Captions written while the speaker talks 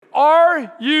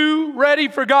Are you ready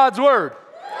for God's word?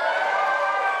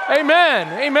 Amen.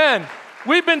 Amen.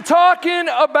 We've been talking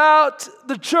about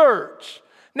the church.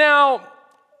 Now,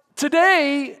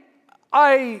 today,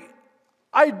 I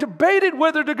debated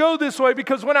whether to go this way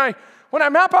because when I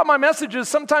map out my messages,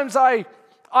 sometimes I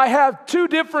have two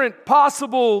different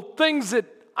possible things that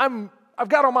I've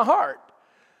got on my heart.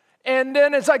 And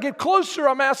then as I get closer,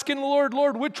 I'm asking the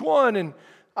Lord, which one? And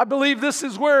I believe this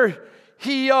is where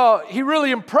He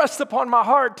really impressed upon my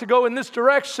heart to go in this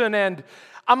direction. And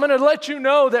I'm going to let you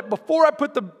know that before I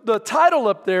put the title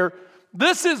up there,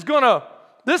 this is going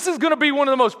to be one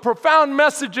of the most profound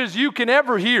messages you can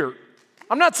ever hear.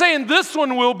 I'm not saying this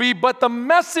one will be, but the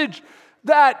message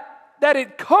that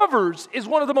it covers is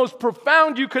one of the most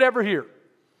profound you could ever hear.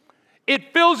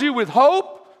 It fills you with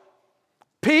hope,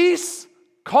 peace,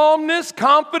 calmness,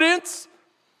 confidence.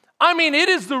 I mean, it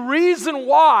is the reason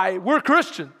why we're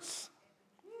Christians.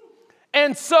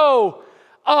 And so,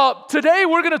 today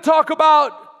we're going to talk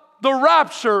about the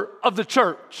rapture of the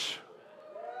church.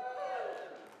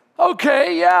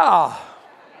 Okay, yeah.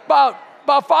 About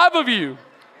five of you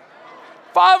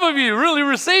really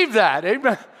received that.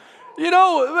 Amen.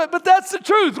 But that's the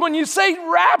truth. When you say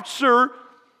rapture,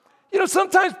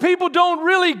 sometimes people don't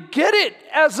really get it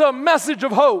as a message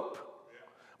of hope.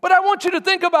 But I want you to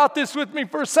think about this with me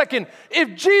for a second.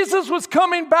 If Jesus was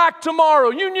coming back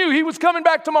tomorrow, you knew He was coming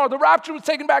back tomorrow, the rapture was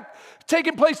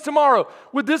taking place tomorrow,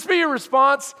 would this be your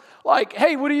response? Like,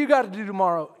 hey, what do you got to do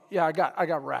tomorrow? Yeah, I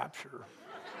got rapture.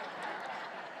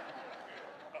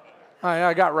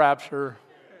 I got rapture.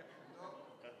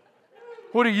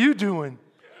 What are you doing?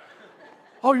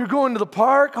 Oh, you're going to the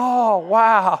park? Oh,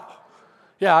 wow.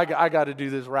 Yeah, I got to do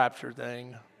this rapture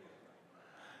thing.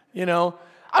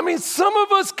 Some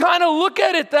of us kind of look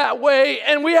at it that way,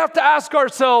 and we have to ask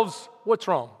ourselves, what's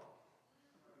wrong?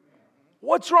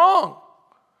 What's wrong?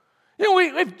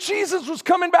 If Jesus was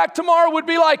coming back tomorrow, we'd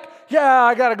be like, yeah,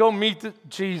 I got to go meet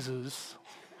Jesus.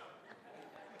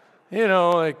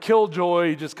 Like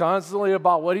killjoy, just constantly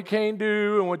about what He can't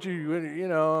do and what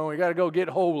we got to go get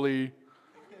holy.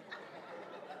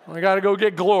 We got to go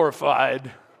get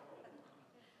glorified.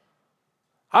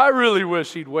 I really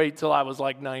wish He'd wait till I was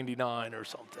like 99 or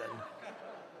something.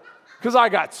 Because I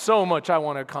got so much I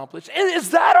want to accomplish. And is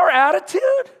that our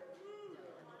attitude?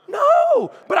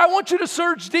 No. But I want you to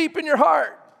search deep in your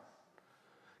heart.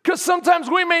 Because sometimes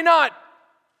we may not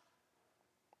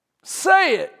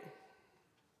say it.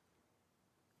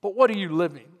 But what are you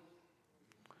living?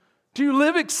 Do you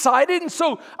live excited? And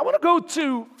so I want to go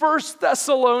to 1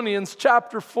 Thessalonians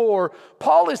chapter 4.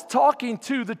 Paul is talking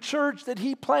to the church that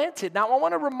he planted. Now I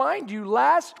want to remind you,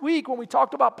 last week when we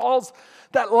talked about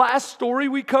that last story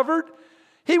we covered,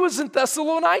 he was in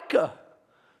Thessalonica.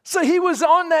 So he was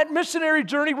on that missionary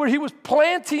journey where he was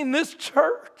planting this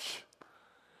church.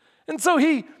 And so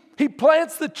he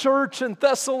plants the church in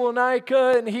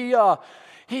Thessalonica and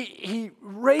he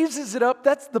raises it up.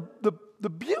 That's the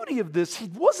beauty of this. He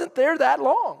wasn't there that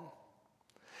long.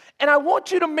 And I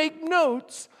want you to make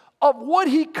notes of what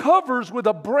he covers with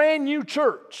a brand new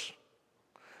church.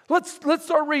 Let's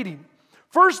start reading.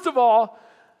 First of all,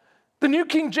 the New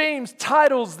King James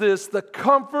titles this, "The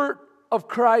Comfort of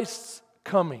Christ's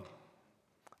Coming."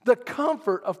 The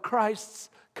comfort of Christ's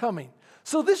coming.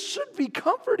 So this should be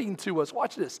comforting to us.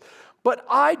 Watch this. But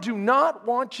I do not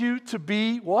want you to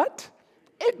be what?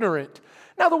 Ignorant.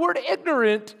 Now, the word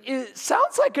ignorant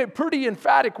sounds like a pretty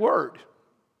emphatic word.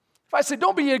 If I say,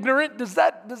 don't be ignorant, is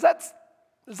that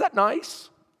nice?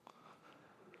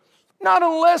 Not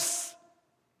unless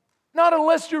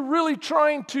you're really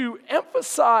trying to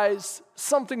emphasize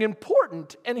something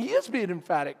important, and he is being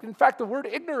emphatic. In fact, the word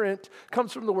ignorant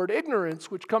comes from the word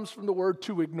ignorance, which comes from the word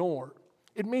to ignore.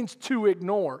 It means to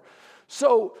ignore.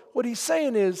 So what he's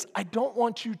saying is, I don't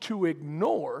want you to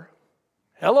ignore.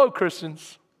 Hello,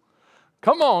 Christians.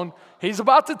 Come on. He's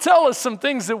about to tell us some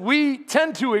things that we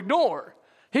tend to ignore.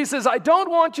 He says, I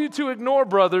don't want you to ignore,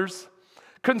 brothers,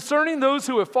 concerning those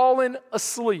who have fallen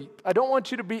asleep. I don't want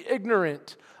you to be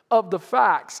ignorant of the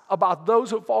facts about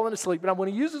those who have fallen asleep. And when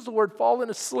he uses the word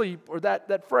fallen asleep, or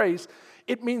that phrase,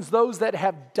 it means those that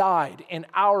have died in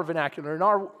our vernacular, in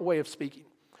our way of speaking.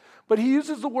 But he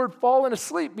uses the word fallen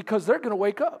asleep because they're going to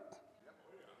wake up.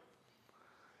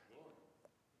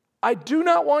 I do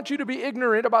not want you to be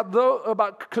ignorant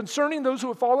about concerning those who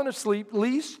have fallen asleep,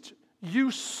 lest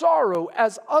you sorrow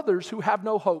as others who have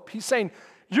no hope. He's saying,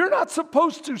 you're not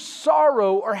supposed to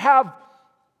sorrow or have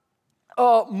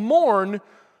mourn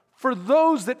for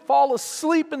those that fall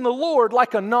asleep in the Lord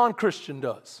like a non-Christian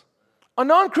does. A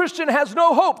non-Christian has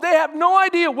no hope. They have no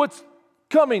idea what's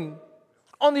coming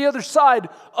on the other side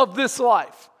of this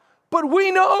life. But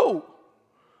we know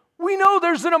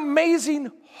there's an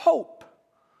amazing hope.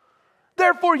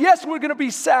 Therefore, yes, we're going to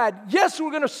be sad. Yes, we're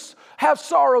going to have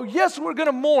sorrow. Yes, we're going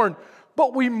to mourn.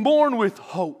 But we mourn with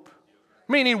hope.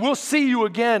 Meaning, we'll see you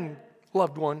again,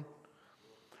 loved one.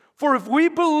 For if we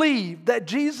believe that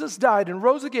Jesus died and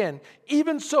rose again,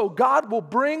 even so, God will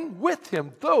bring with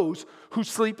him those who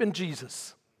sleep in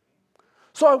Jesus.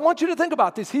 So I want you to think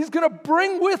about this. He's going to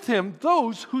bring with him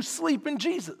those who sleep in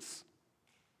Jesus.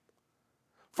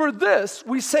 For this,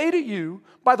 we say to you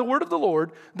by the word of the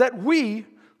Lord, that we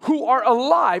who are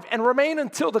alive and remain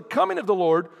until the coming of the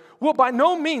Lord will by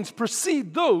no means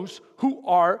precede those who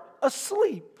are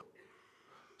asleep.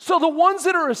 So the ones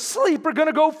that are asleep are going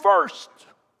to go first.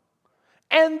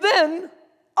 And then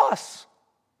us.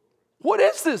 What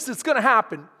is this that's going to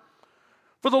happen?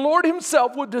 For the Lord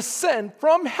himself will descend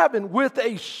from heaven with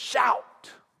a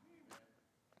shout,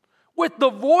 with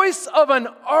the voice of an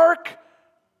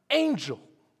archangel,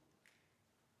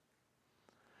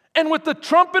 and with the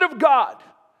trumpet of God,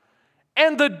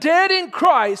 and the dead in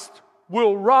Christ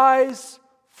will rise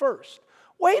first.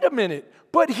 Wait a minute,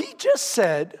 but he just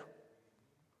said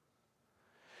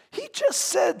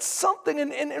something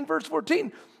in verse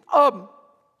 14.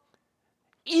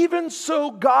 Even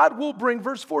so, God will bring,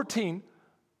 verse 14,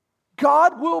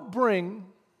 God will bring,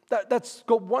 that's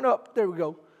go one up, there we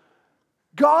go.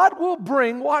 God will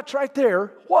bring, watch right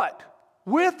there, what?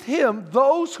 With him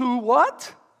those who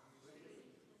what?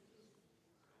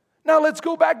 Now let's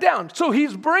go back down. So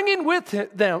he's bringing with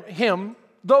him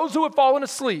those who have fallen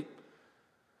asleep.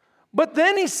 But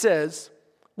then he says,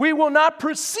 we will not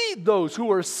precede those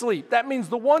who are asleep. That means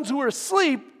the ones who are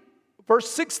asleep, verse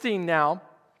 16 now,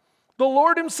 the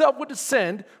Lord himself will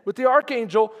descend with the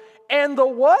archangel, and the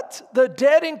what? The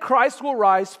dead in Christ will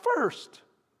rise first.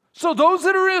 So those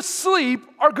that are asleep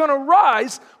are going to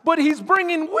rise, but he's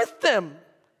bringing with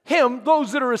him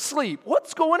those that are asleep.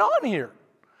 What's going on here?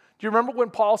 Do you remember when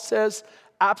Paul says,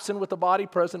 absent with the body,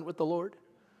 present with the Lord?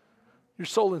 Your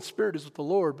soul and spirit is with the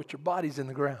Lord, but your body's in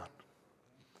the ground.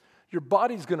 Your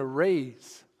body's going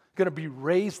to be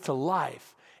raised to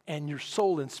life, and your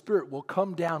soul and spirit will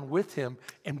come down with him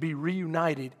and be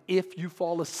reunited if you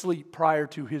fall asleep prior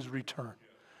to his return.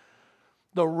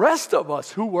 The rest of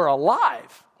us who were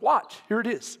alive, watch, here it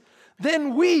is.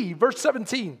 Then we, verse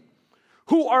 17,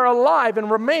 who are alive and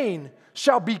remain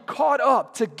shall be caught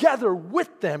up together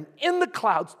with them in the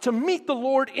clouds to meet the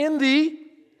Lord in the...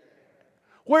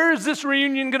 Where is this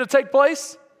reunion going to take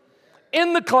place?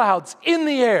 In the clouds, in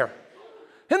the air.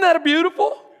 Isn't that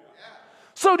beautiful?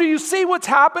 So do you see what's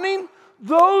happening?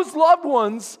 Those loved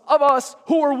ones of us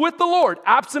who are with the Lord,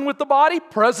 absent with the body,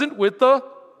 present with the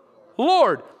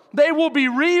Lord, they will be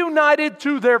reunited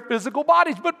to their physical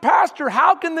bodies. But Pastor,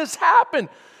 how can this happen?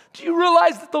 Do you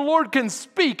realize that the Lord can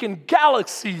speak and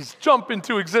galaxies jump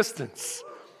into existence?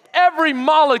 Every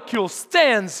molecule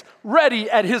stands ready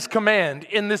at his command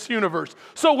in this universe.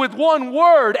 So with one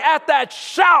word, at that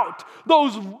shout,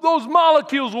 those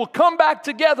molecules will come back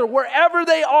together wherever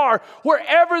they are,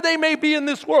 wherever they may be in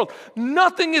this world.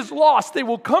 Nothing is lost. They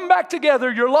will come back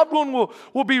together. Your loved one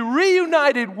will be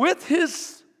reunited with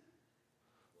his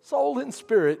soul and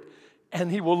spirit,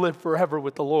 and he will live forever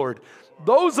with the Lord.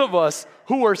 Those of us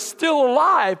who are still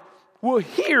alive will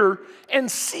hear and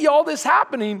see all this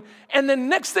happening, and then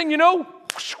next thing you know,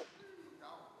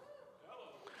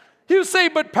 you say,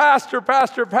 but Pastor,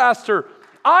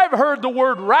 I've heard the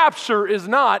word rapture is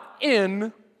not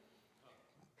in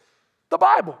the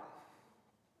Bible.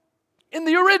 In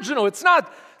the original, it's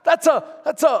not, that's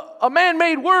a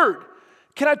man-made word.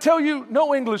 Can I tell you,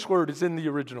 no English word is in the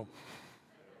original.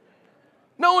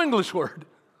 No English word.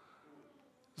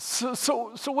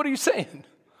 So what are you saying?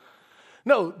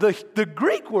 No, the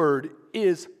Greek word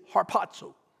is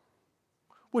harpazo,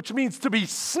 which means to be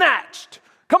snatched.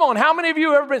 Come on, how many of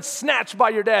you have ever been snatched by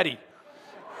your daddy?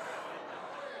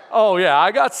 Oh yeah,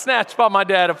 I got snatched by my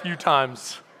dad a few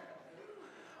times.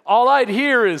 All I'd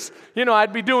hear is,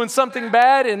 I'd be doing something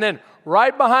bad, and then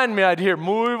right behind me I'd hear,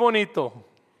 muy bonito.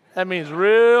 That means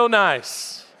real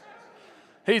nice.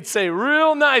 He'd say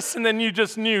real nice, and then you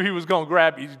just knew he was going to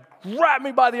grab you. He'd grab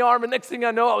me by the arm, and next thing I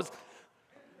know, I was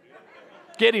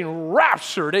getting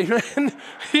raptured. Amen.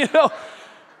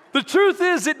 The truth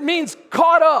is, it means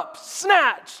caught up,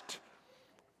 snatched,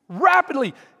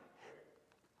 rapidly.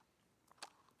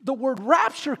 The word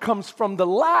rapture comes from the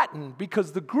Latin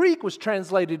because the Greek was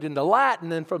translated into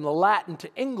Latin and from the Latin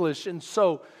to English. And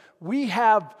so we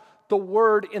have the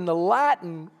word in the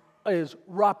Latin is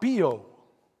rapio.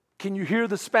 Can you hear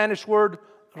the Spanish word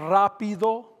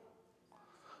rápido?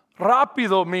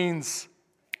 Rápido means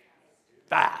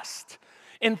fast.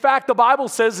 In fact, the Bible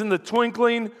says in the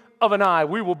twinkling of an eye,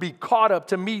 we will be caught up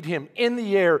to meet him in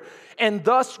the air, and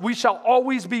thus we shall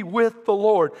always be with the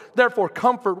Lord. Therefore,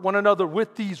 comfort one another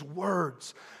with these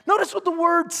words. Notice what the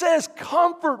word says,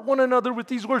 comfort one another with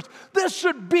these words. This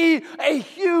should be a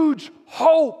huge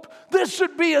hope. This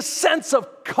should be a sense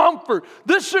of comfort.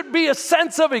 This should be a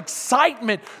sense of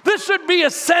excitement. This should be a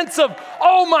sense of,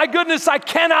 oh my goodness, I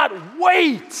cannot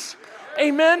wait.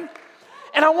 Amen?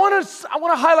 And I want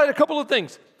to highlight a couple of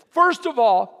things. First of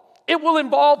all, it will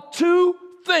involve two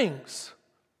things.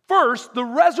 First, the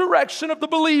resurrection of the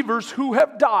believers who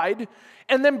have died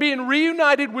and then being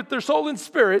reunited with their soul and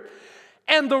spirit,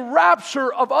 and the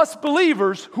rapture of us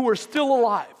believers who are still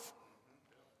alive.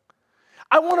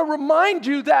 I want to remind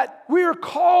you that we are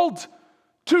called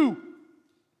to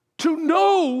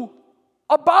know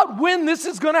about when this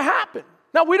is going to happen.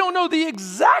 Now, we don't know the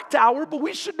exact hour, but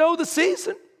we should know the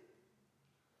season.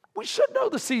 We should know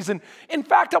the season. In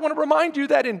fact, I want to remind you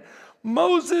that in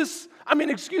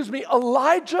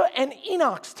Elijah and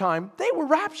Enoch's time, they were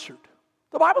raptured.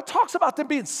 The Bible talks about them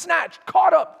being snatched,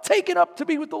 caught up, taken up to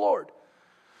be with the Lord.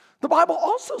 The Bible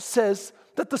also says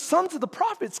that the sons of the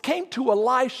prophets came to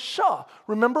Elisha.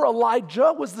 Remember,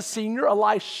 Elijah was the senior.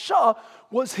 Elisha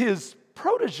was his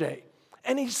protege.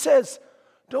 And he says,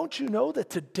 don't you know that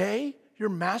today your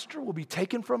master will be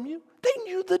taken from you? They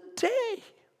knew the day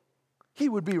he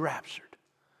would be raptured.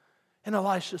 And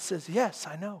Elisha says, yes,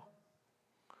 I know.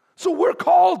 So we're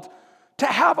called to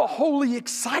have a holy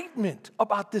excitement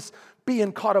about this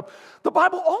being caught up. The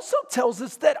Bible also tells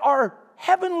us that our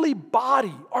heavenly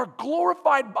body, our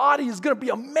glorified body is going to be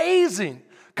amazing.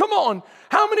 Come on,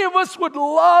 how many of us would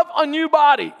love a new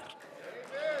body?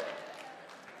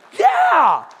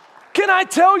 Yeah. Can I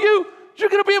tell you, you're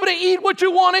going to be able to eat what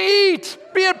you want to eat.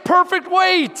 Be at perfect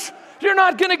weight. You're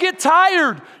not going to get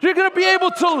tired. You're going to be able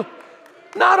to,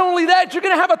 not only that, you're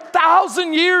going to have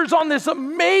 1,000 years on this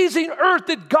amazing earth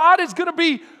that God is going to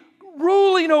be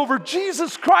ruling over.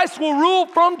 Jesus Christ will rule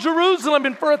from Jerusalem,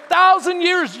 and for 1,000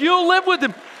 years you'll live with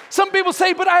him. Some people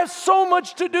say, but I have so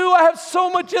much to do. I have so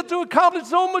much yet to accomplish,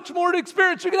 so much more to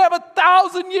experience. You're going to have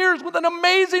 1,000 years with an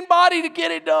amazing body to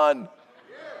get it done.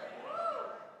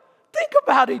 Think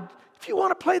about it. If you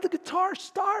want to play the guitar,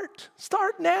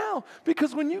 start now.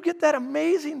 Because when you get that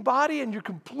amazing body and you're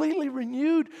completely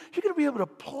renewed, you're going to be able to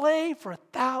play for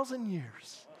 1,000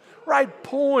 years. Write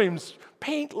poems,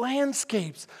 paint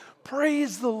landscapes,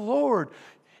 praise the Lord.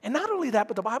 And not only that,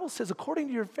 but the Bible says, according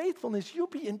to your faithfulness, you'll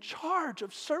be in charge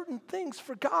of certain things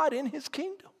for God in his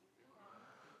kingdom.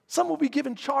 Some will be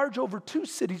given charge over 2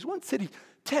 cities, 1 city,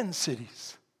 10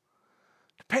 cities,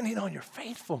 depending on your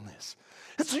faithfulness.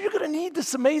 And so you're going to need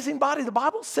this amazing body. The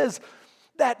Bible says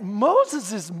that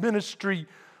Moses' ministry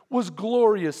was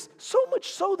glorious, so much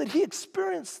so that he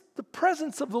experienced the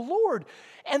presence of the Lord,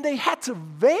 and they had to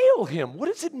veil him. What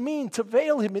does it mean to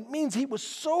veil him? It means he was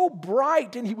so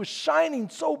bright and he was shining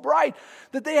so bright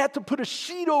that they had to put a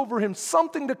sheet over him,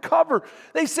 something to cover.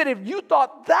 They said, if you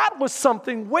thought that was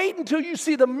something, wait until you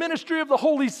see the ministry of the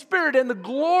Holy Spirit and the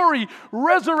glory,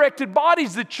 resurrected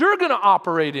bodies that you're going to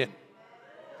operate in.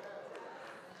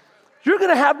 You're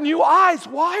going to have new eyes.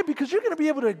 Why? Because you're going to be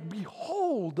able to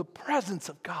behold the presence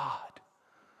of God.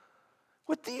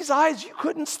 With these eyes, you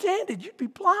couldn't stand it. You'd be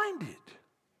blinded.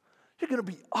 You're going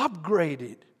to be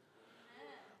upgraded.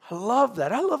 I love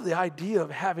that. I love the idea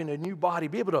of having a new body,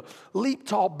 be able to leap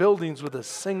tall buildings with a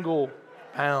single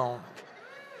bound.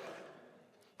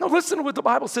 Now listen to what the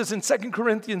Bible says in 2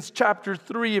 Corinthians chapter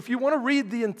 3. If you want to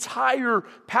read the entire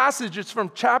passage, it's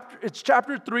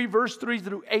chapter 3, verse 3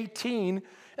 through 18.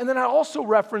 And then I also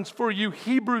reference for you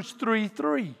Hebrews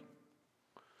 3:3.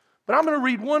 But I'm going to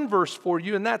read one verse for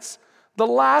you, and that's the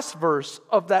last verse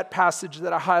of that passage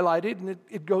that I highlighted, and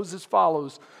it goes as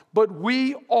follows. But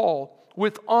we all,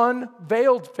 with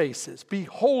unveiled faces,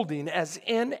 beholding as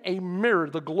in a mirror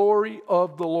the glory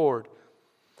of the Lord,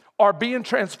 are being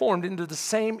transformed into the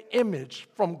same image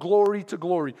from glory to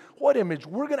glory. What image?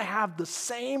 We're going to have the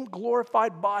same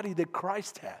glorified body that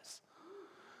Christ has.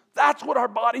 That's what our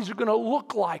bodies are going to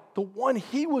look like, the one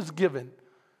he was given.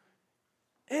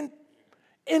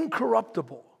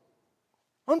 Incorruptible,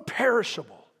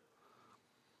 unperishable.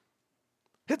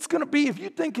 It's going to be, if you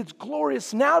think it's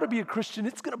glorious now to be a Christian,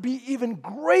 it's going to be even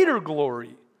greater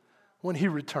glory when he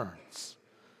returns.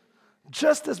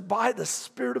 Just as by the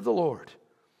Spirit of the Lord.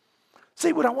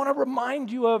 See, what I want to remind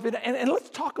you of, and let's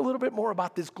talk a little bit more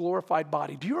about this glorified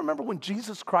body. Do you remember when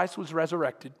Jesus Christ was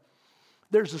resurrected?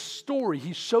 There's a story.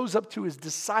 He shows up to his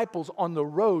disciples on the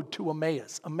road to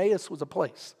Emmaus. Emmaus was a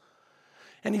place.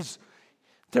 And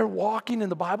They're walking,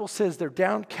 and the Bible says they're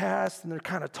downcast, and they're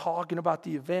kind of talking about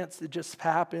the events that just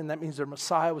happened. That means their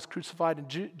Messiah was crucified,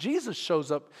 and Jesus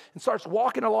shows up and starts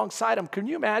walking alongside them. Can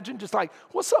you imagine? Just like,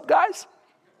 what's up, guys?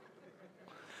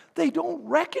 They don't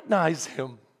recognize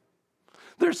him.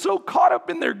 They're so caught up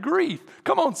in their grief.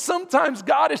 Come on, sometimes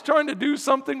God is trying to do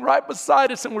something right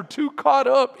beside us, and we're too caught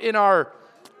up in our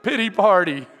pity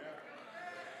party.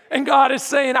 And God is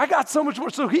saying, I got so much more.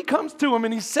 So he comes to him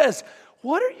and he says,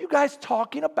 what are you guys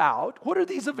talking about? What are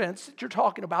these events that you're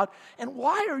talking about? And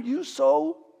why are you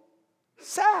so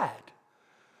sad?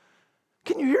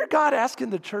 Can you hear God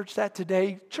asking the church that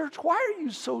today? Church, why are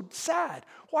you so sad?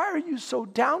 Why are you so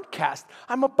downcast?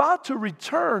 I'm about to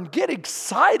return. Get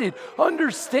excited.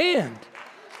 Understand.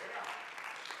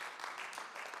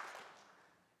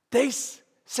 They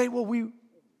say,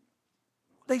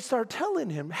 they start telling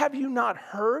him, have you not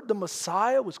heard the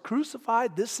Messiah was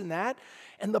crucified, this and that?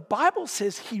 And the Bible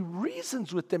says he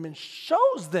reasons with them and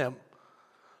shows them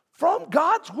from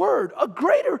God's word a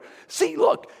greater, see,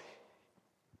 look,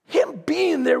 him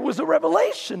being there was a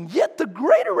revelation, yet the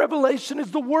greater revelation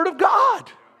is the word of God.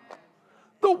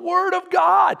 The word of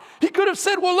God. He could have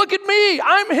said, well, look at me,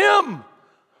 I'm him.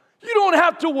 You don't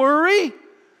have to worry.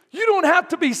 You don't have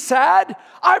to be sad.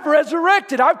 I've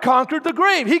resurrected. I've conquered the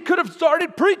grave. He could have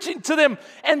started preaching to them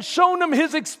and shown them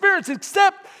his experience,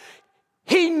 except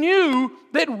he knew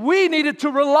that we needed to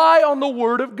rely on the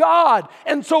word of God.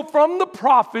 And so from the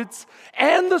prophets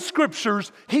and the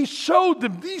scriptures, he showed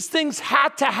them these things had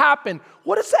to happen.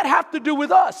 What does that have to do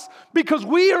with us? Because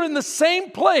we are in the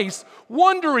same place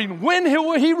wondering when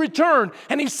will he return.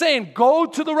 And he's saying, go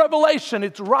to the revelation.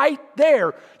 It's right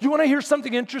there. You want to hear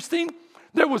something interesting?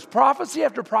 There was prophecy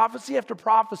after prophecy after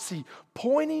prophecy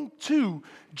pointing to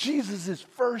Jesus'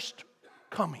 first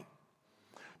coming.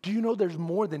 Do you know there's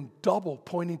more than double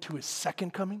pointing to his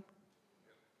second coming?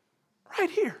 Right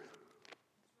here.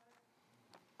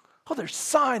 Oh, there's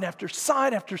sign after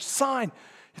sign after sign.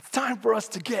 It's time for us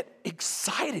to get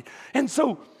excited. And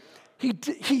so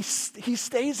he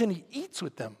stays and he eats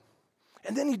with them.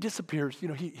 And then he disappears.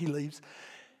 He leaves.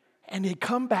 And they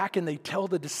come back and they tell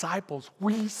the disciples,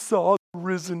 we saw the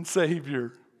risen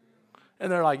Savior.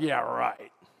 And they're like, yeah,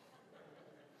 right.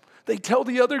 They tell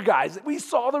the other guys that we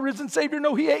saw the risen Savior.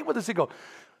 No, he ate with us. They go,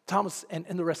 Thomas and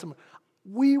the rest of them,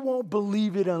 we won't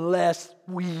believe it unless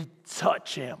we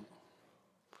touch him.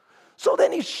 So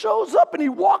then he shows up and he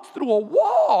walks through a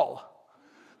wall.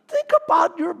 Think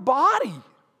about your body.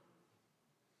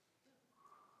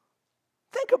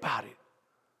 Think about it.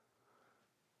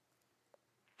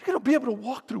 You're going to be able to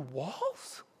walk through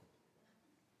walls?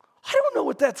 I don't know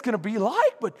what that's going to be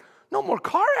like, but no more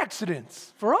car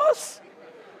accidents for us.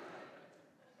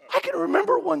 I can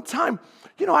remember one time,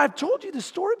 I've told you this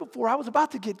story before. I was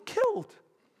about to get killed.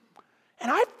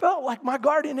 And I felt like my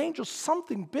guardian angel,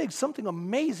 something big, something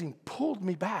amazing pulled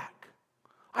me back.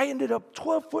 I ended up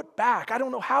 12 foot back. I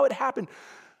don't know how it happened.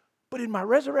 But in my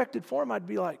resurrected form, I'd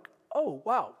be like, oh,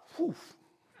 wow, whew.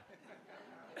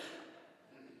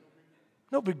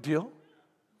 No big deal.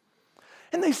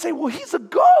 And they say, well, he's a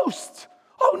ghost.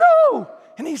 Oh, no.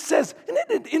 And he says,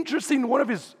 isn't it interesting, one of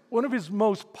his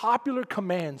most popular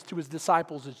commands to his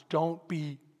disciples is don't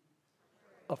be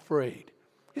afraid.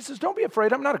 He says, don't be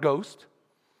afraid, I'm not a ghost.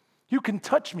 You can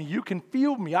touch me, you can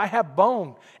feel me, I have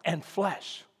bone and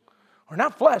flesh. Or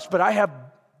not flesh, but I have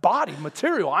body,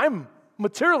 material. I'm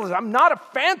materialist, I'm not a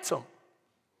phantom.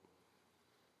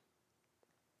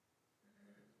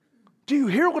 Do you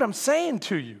hear what I'm saying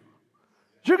to you?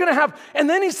 You're going to have, and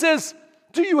then he says,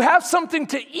 do you have something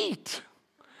to eat?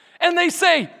 And they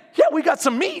say, yeah, we got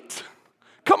some meat.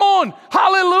 Come on,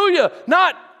 hallelujah.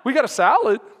 Not, we got a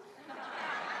salad.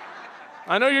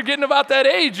 I know you're getting about that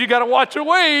age. You got to watch your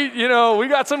weight. We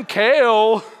got some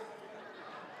kale.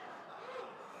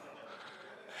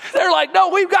 They're like, no,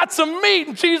 we've got some meat.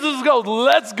 And Jesus goes,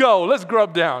 let's go. Let's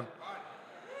grub down.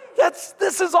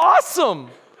 This is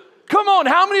awesome. Come on,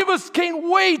 how many of us can't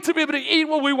wait to be able to eat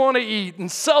what we want to eat and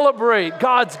celebrate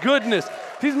God's goodness?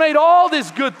 He's made all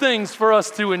these good things for us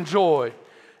to enjoy.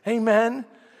 Amen.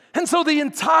 And so the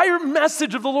entire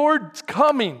message of the Lord's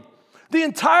coming, the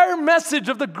entire message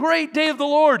of the great day of the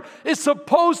Lord is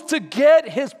supposed to get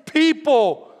his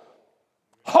people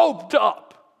hoped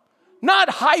up, not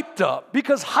hyped up,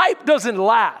 because hype doesn't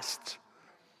last.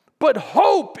 But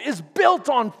hope is built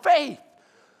on faith.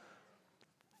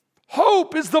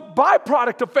 Hope is the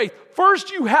byproduct of faith.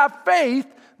 First you have faith,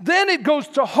 then it goes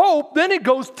to hope, then it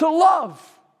goes to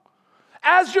love.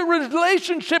 As your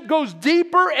relationship goes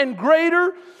deeper and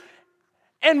greater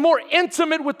and more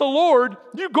intimate with the Lord,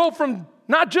 you go from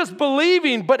not just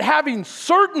believing, but having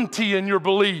certainty in your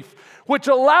belief. which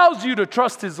allows you to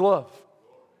trust his love.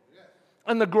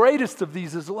 And the greatest of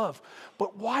these is love.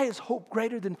 But why is hope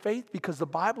greater than faith? Because the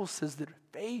Bible says that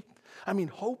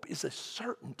hope is a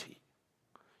certainty.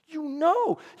 You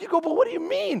know. You go, but what do you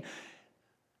mean?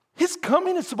 His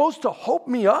coming is supposed to hope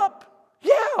me up?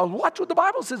 Yeah, watch what the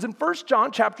Bible says in 1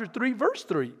 John chapter 3, verse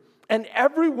 3. And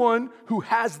everyone who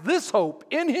has this hope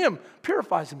in him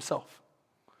purifies himself.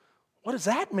 What does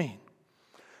that mean?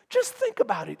 Just think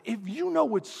about it. If you know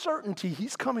with certainty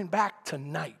he's coming back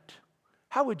tonight,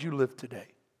 how would you live today?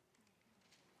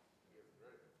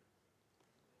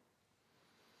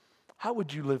 How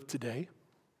would you live today?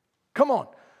 Come on.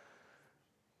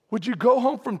 Would you go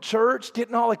home from church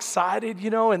getting all excited,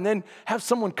 and then have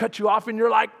someone cut you off and you're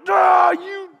like,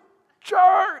 you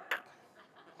jerk.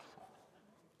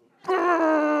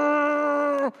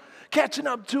 Catching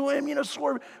up to him,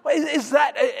 swerving. Is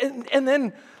that, and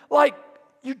then like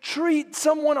you treat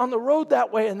someone on the road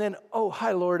that way and then, oh,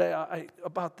 hi, Lord, I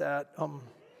about that.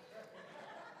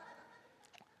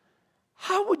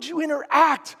 How would you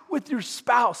interact with your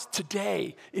spouse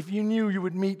today if you knew you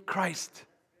would meet Christ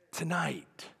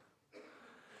tonight?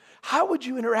 How would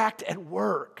you interact at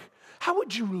work? How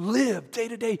would you live day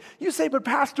to day? You say,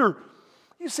 Pastor,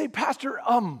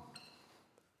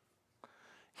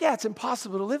 yeah, it's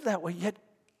impossible to live that way, yet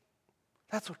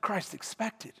that's what Christ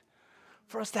expected,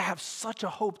 for us to have such a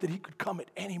hope that he could come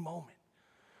at any moment.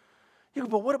 You go,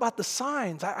 but what about the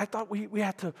signs? I thought we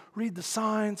had to read the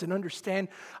signs and understand.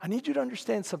 I need you to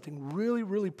understand something really,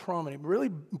 really prominent, really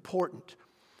important.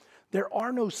 There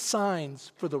are no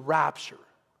signs for the rapture.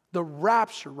 The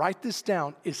rapture, write this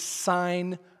down, is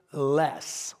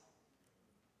signless.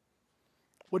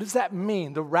 What does that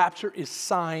mean? The rapture is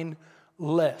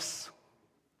signless.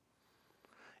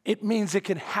 It means it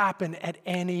can happen at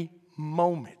any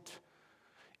moment.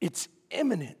 It's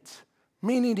imminent,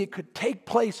 meaning it could take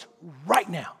place right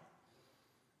now.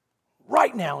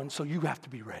 Right now, and so you have to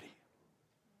be ready.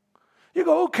 You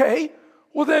go, okay,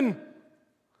 well then,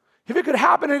 if it could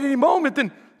happen at any moment,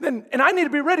 then and I need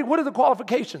to be ready. What are the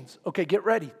qualifications? Okay, get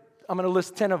ready. I'm going to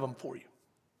list 10 of them for you.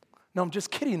 No, I'm just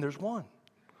kidding. There's one.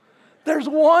 There's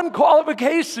one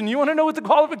qualification. You want to know what the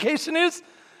qualification is?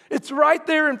 It's right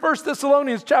there in 1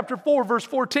 Thessalonians chapter 4, verse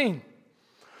 14.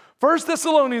 1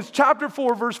 Thessalonians chapter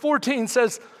 4, verse 14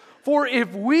 says, for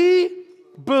if we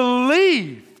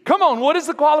believe, come on, what is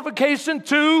the qualification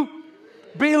to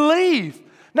believe?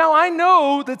 Now, I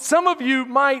know that some of you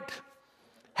might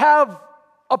have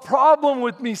a problem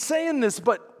with me saying this,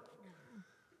 but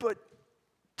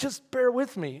just bear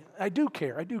with me. I do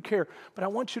care. But I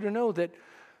want you to know that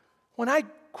when I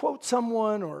quote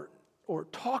someone or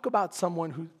talk about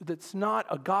someone that's not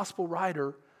a gospel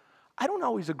writer, I don't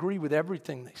always agree with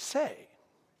everything they say.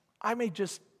 I may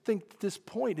just think that this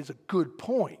point is a good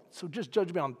point, so just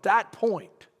judge me on that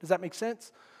point. Does that make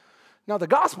sense? Now, the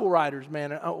gospel writers,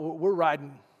 man, we're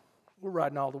riding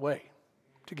all the way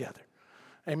together.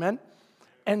 Amen?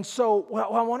 And so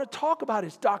what I want to talk about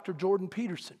is Dr. Jordan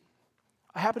Peterson.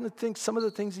 I happen to think some of the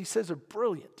things he says are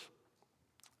brilliant.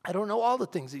 I don't know all the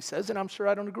things he says, and I'm sure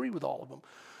I don't agree with all of them.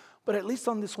 But at least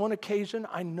on this one occasion,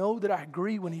 I know that I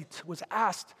agree when he was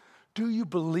asked, do you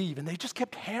believe? And they just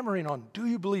kept hammering on, do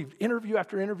you believe? Interview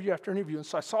after interview after interview. And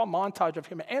so I saw a montage of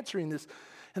him answering this.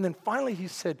 And then finally he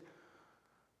said,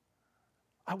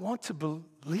 I want to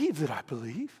believe that I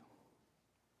believe.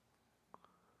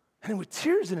 And with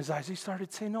tears in his eyes, he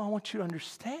started saying, no, I want you to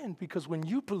understand, because when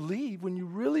you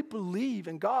really believe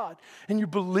in God, and you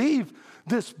believe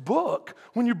this book,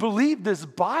 when you believe this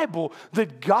Bible,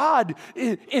 that God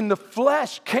in the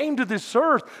flesh came to this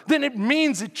earth, then it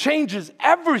means it changes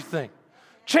everything.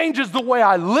 Changes the way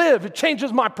I live. It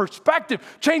changes my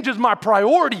perspective, changes my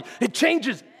priority. It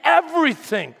changes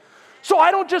everything. So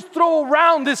I don't just throw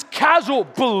around this casual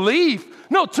belief.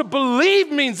 No, to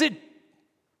believe means it.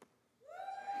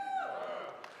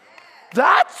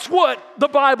 That's what the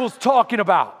Bible's talking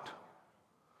about.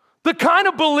 The kind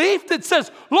of belief that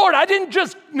says, Lord, I didn't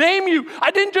just name you,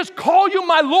 I didn't just call you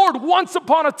my Lord once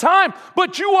upon a time,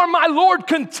 but you are my Lord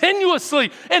continuously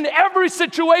in every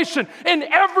situation, in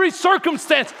every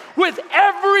circumstance, with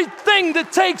everything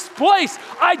that takes place.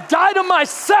 I die to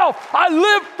myself. I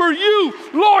live for you.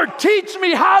 Lord, teach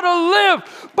me how to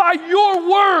live by your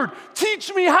word.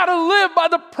 Teach me how to live by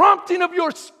the prompting of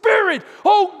your spirit.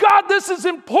 Oh God, this is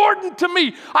important to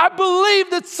me. I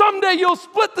believe that someday you'll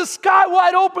split the sky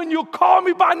wide open. You'll call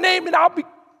me by name and I'll be.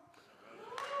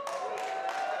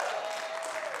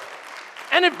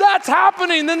 And if that's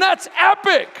happening, then that's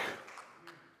epic.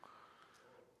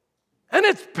 And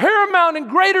it's paramount and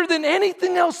greater than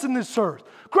anything else in this earth.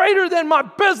 Greater than my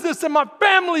business and my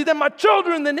family, than my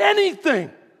children, than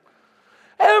anything.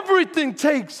 Everything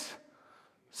takes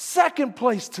second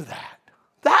place to that.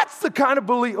 That's the kind of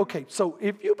belief. Okay, so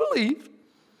if you believe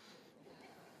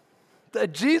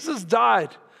that Jesus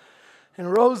died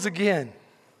and rose again,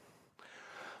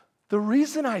 the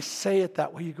reason I say it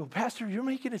that way, you go, Pastor, you're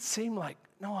making it seem like,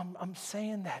 no, I'm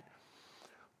saying that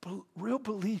real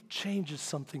belief changes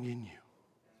something in you.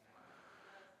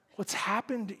 What's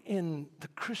happened in the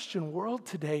Christian world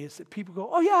today is that people go,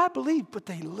 oh yeah, I believe, but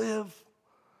they live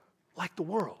like the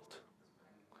world.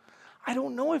 I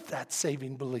don't know if that's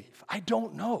saving belief. I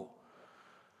don't know.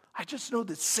 I just know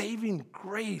that saving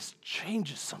grace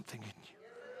changes something in you.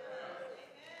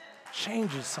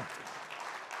 Changes something.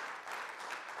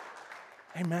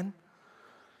 Amen.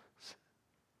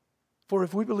 For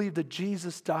if we believe that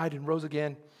Jesus died and rose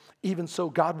again, even so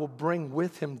God will bring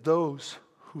with him those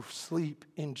who sleep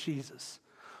in Jesus.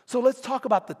 So let's talk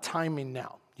about the timing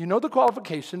now. You know the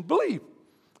qualification, believe.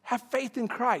 Have faith in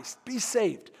Christ. Be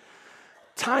saved.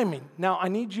 Timing. Now I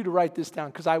need you to write this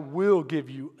down because I will give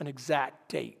you an exact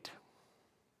date.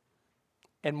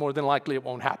 And more than likely it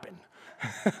won't happen.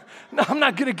 No, I'm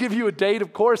not going to give you a date,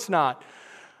 of course not.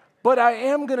 But I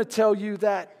am going to tell you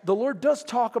that the Lord does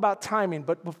talk about timing.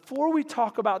 But before we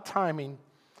talk about timing,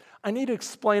 I need to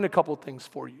explain a couple things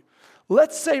for you.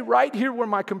 Let's say right here where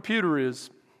my computer is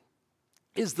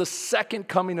the second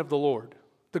coming of the Lord,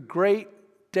 the great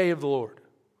day of the Lord.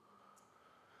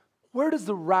 Where does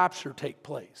the rapture take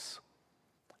place?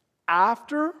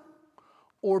 After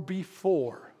or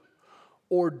before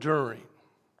or during?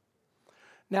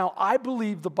 Now, I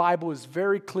believe the Bible is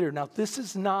very clear. Now, this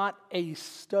is not a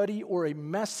study or a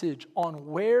message on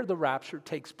where the rapture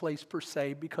takes place per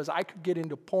se, because I could get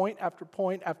into point after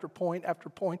point after point after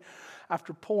point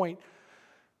after point,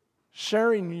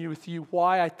 sharing with you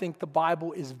why I think the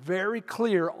Bible is very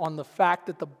clear on the fact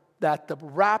that the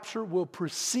rapture will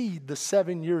precede the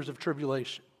 7 years of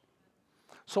tribulation.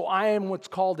 So I am what's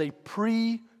called a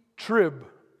pre-tribber.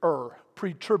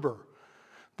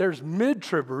 There's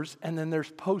mid-tribbers and then there's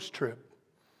post-trib.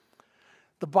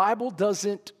 The Bible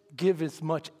doesn't give as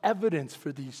much evidence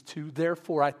for these two.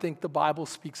 Therefore, I think the Bible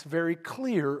speaks very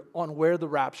clear on where the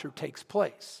rapture takes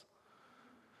place.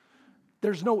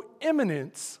 There's no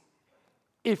imminence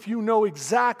if you know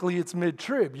exactly it's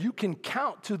mid-trib. You can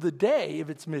count to the day if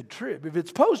it's mid-trib. If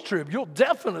it's post-trib, you'll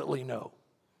definitely know.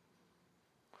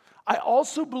 I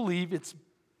also believe it's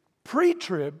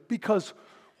pre-trib because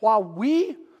while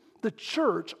we, the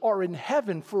church, are in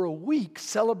heaven for a week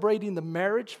celebrating the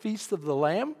marriage feast of the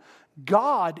Lamb,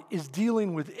 God is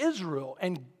dealing with Israel.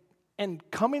 And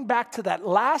coming back to that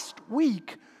last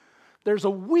week, there's a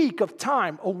week of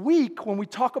time. A week, when we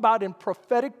talk about in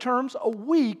prophetic terms, a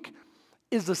week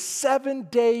is a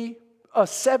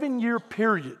 7-year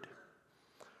period.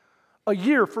 A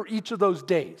year for each of those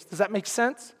days. Does that make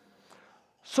sense?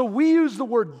 So we use the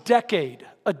word decade.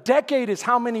 A decade is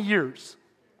how many years?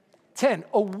 10.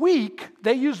 A week,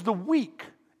 they use the week,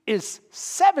 is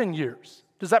 7 years.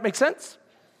 Does that make sense?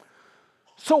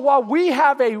 So while we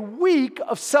have a week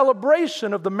of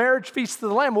celebration of the marriage feast of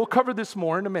the Lamb, we'll cover this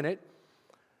more in a minute,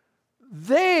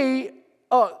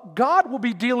 God will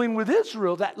be dealing with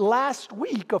Israel that last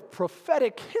week of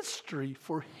prophetic history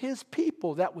for his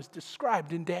people that was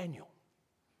described in Daniel.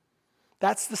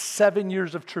 That's the 7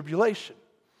 years of tribulation.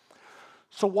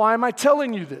 So why am I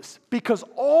telling you this? Because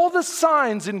all the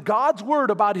signs in God's word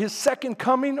about his second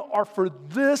coming are for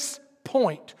this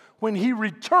point, when he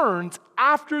returns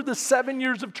after the 7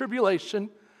 years of tribulation,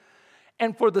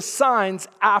 and for the signs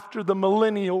after the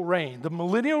millennial reign. The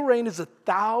millennial reign is a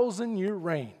 1,000-year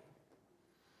reign.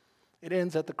 It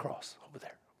ends at the cross over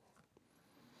there.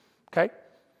 Okay?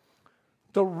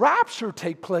 The rapture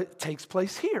takes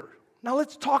place here. Now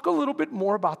let's talk a little bit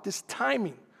more about this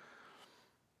timing.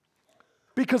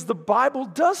 Because the Bible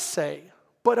does say,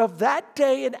 but of that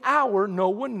day and hour, no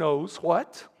one knows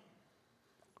what?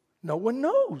 No one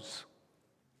knows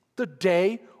the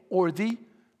day or the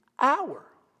hour.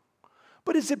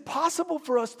 But is it possible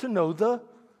for us to know the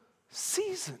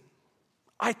season?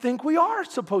 I think we are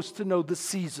supposed to know the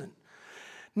season.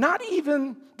 Not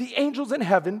even the angels in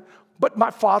heaven, but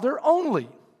my Father only.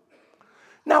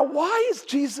 Now, why is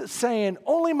Jesus saying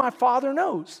only my Father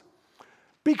knows?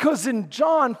 Because in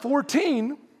John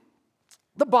 14,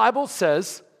 the Bible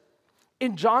says,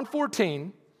 in John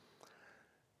 14,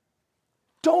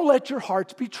 don't let your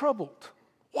hearts be troubled.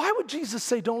 Why would Jesus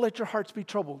say, don't let your hearts be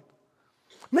troubled?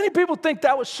 Many people think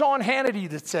that was Sean Hannity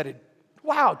that said it.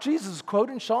 Wow, Jesus is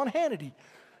quoting Sean Hannity.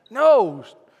 No,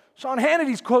 Sean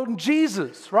Hannity's quoting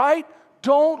Jesus, right?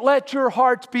 Don't let your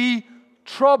hearts be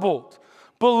troubled.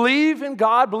 Believe in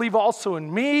God, believe also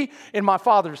in me. In my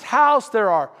Father's house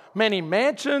there are many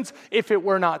mansions. If it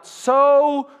were not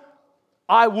so,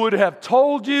 I would have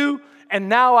told you. And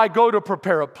now I go to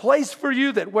prepare a place for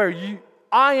you, that where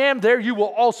I am, there you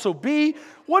will also be.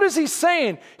 What is he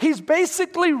saying? He's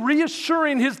basically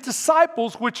reassuring his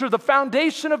disciples, which are the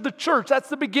foundation of the church. That's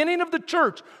the beginning of the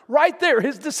church. Right there,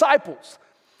 his disciples.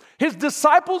 His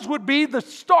disciples would be the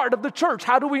start of the church.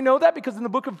 How do we know that? Because in the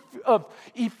book of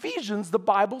Ephesians, the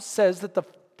Bible says that the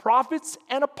prophets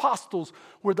and apostles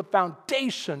were the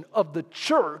foundation of the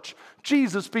church,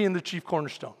 Jesus being the chief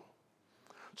cornerstone.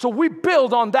 So we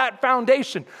build on that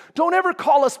foundation. Don't ever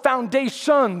call us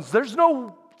foundations. There's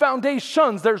no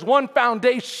foundations. There's one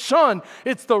foundation.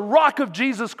 It's the rock of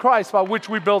Jesus Christ by which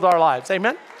we build our lives.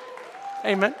 Amen?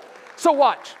 Amen. So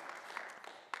watch.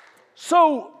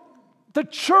 So the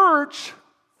church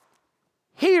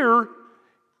here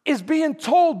is being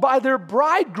told by their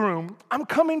bridegroom, I'm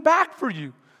coming back for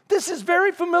you. This is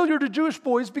very familiar to Jewish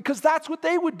boys because that's what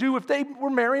they would do if they were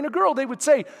marrying a girl. They would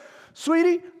say,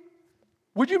 sweetie,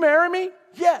 would you marry me?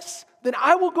 Yes. Then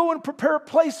I will go and prepare a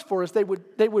place for us. They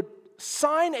would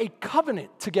sign a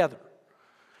covenant together.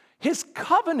 His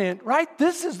covenant, right?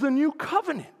 This is the new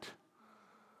covenant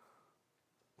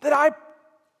that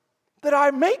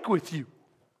I make with you.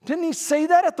 Didn't he say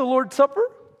that at the Lord's Supper?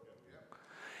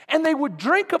 And they would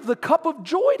drink of the cup of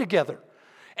joy together.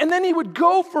 And then he would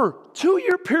go for a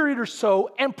 2-year period or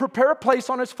so and prepare a place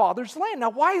on his father's land.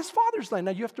 Now, why his father's land?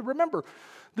 Now, you have to remember,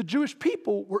 the Jewish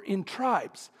people were in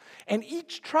tribes. And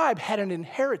each tribe had an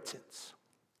inheritance.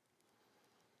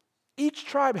 Each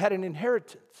tribe had an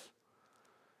inheritance.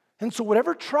 And so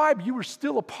whatever tribe you were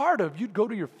still a part of, you'd go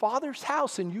to your father's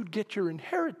house and you'd get your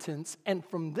inheritance. And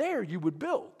from there, you would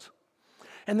build.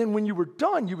 And then when you were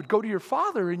done, you would go to your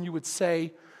father and you would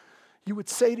say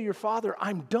to your father,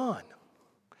 I'm done.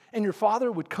 And your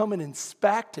father would come and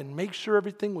inspect and make sure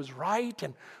everything was right.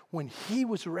 And when he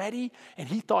was ready and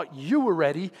he thought you were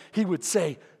ready, he would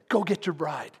say, go get your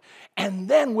bride. And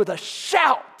then with a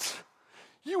shout,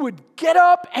 you would get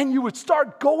up and you would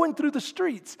start going through the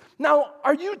streets. Now,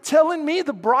 are you telling me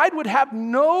the bride would have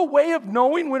no way of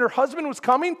knowing when her husband was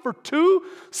coming for 2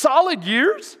 solid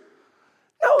years?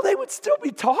 No, they would still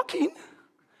be talking.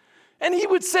 And he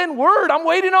would send word, I'm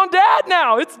waiting on dad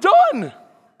now. It's done.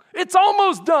 It's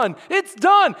almost done. It's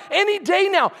done. Any day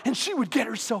now. And she would get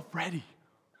herself ready.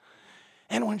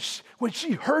 And when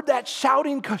she heard that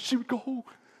shouting, she would go, oh,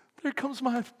 there comes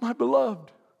my beloved.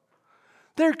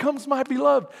 There comes my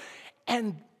beloved.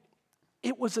 And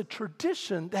it was a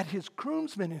tradition that his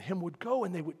groomsmen and him would go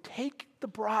and they would take the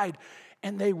bride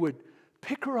and they would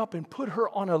pick her up and put her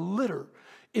on a litter.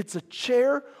 It's a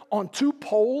chair on 2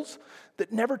 poles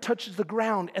that never touches the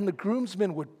ground. And the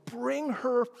groomsmen would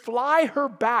fly her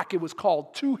back, it was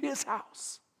called, to his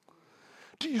house.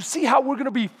 Do you see how we're going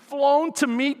to be flown to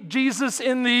meet Jesus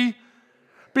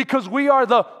because we are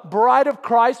the bride of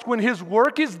Christ. When his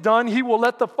work is done, he will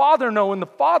let the Father know. And the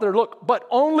Father, but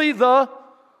only the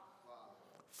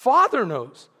Father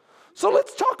knows. So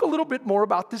let's talk a little bit more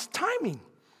about this timing.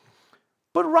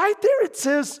 But right there it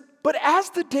says, but as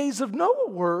the days of Noah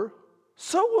were,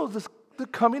 so will the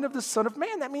coming of the Son of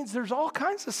Man. That means there's all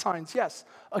kinds of signs. Yes,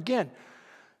 again,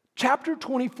 chapter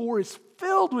 24 is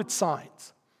filled with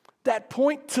signs that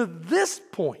point to this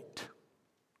point,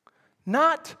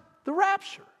 not the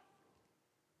rapture.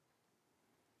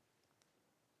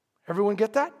 Everyone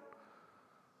get that?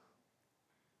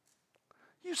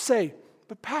 You say,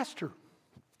 but Pastor,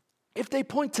 if they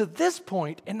point to this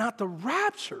point and not the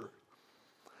rapture,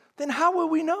 then how will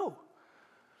we know?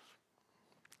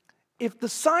 If the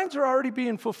signs are already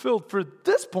being fulfilled for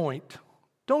this point,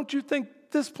 don't you think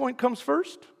this point comes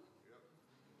first?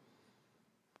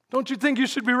 Don't you think you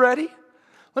should be ready?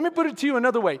 Let me put it to you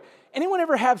another way. Anyone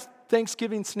ever have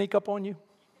Thanksgiving sneak up on you?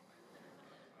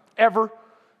 Ever?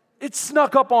 It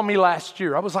snuck up on me last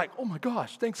year. I was like, oh my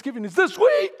gosh, Thanksgiving is this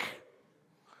week.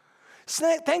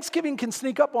 Thanksgiving can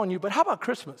sneak up on you, but how about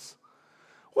Christmas?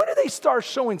 When do they start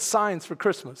showing signs for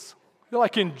Christmas?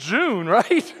 Like in June,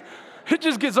 right? It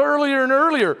just gets earlier and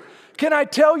earlier. Can I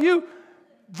tell you,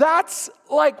 that's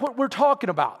like what we're talking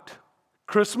about.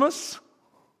 Christmas,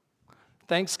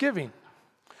 Thanksgiving.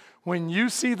 When you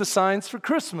see the signs for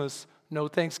Christmas, know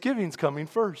Thanksgiving's coming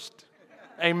first.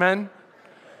 Amen?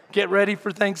 Get ready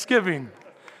for Thanksgiving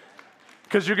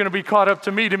because you're going to be caught up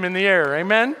to meet him in the air.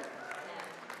 Amen?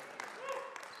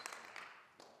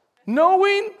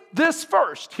 Knowing this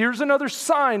first, here's another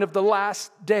sign of the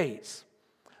last days,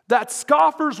 that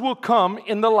scoffers will come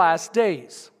in the last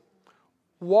days,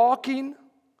 walking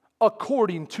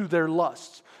according to their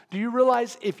lusts. Do you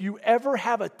realize if you ever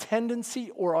have a tendency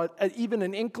or even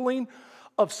an inkling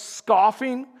of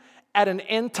scoffing at an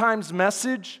end times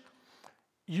message,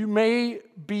 you may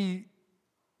be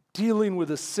dealing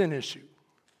with a sin issue?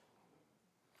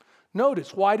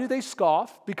 Notice, why do they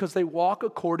scoff? Because they walk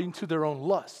according to their own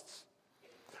lusts.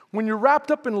 When you're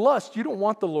wrapped up in lust, you don't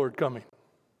want the Lord coming.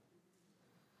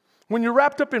 When you're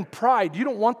wrapped up in pride, you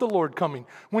don't want the Lord coming.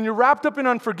 When you're wrapped up in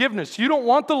unforgiveness, you don't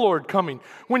want the Lord coming.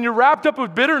 When you're wrapped up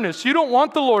with bitterness, you don't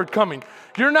want the Lord coming.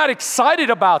 You're not excited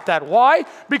about that. Why?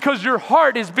 Because your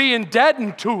heart is being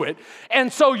deadened to it.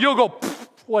 And so you'll go,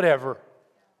 whatever.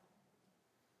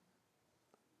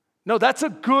 No, that's a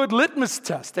good litmus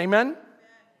test. Amen?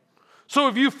 So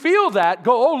if you feel that,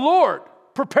 go, oh Lord,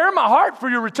 prepare my heart for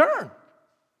your return.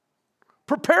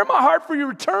 Prepare my heart for your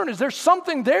return. Is there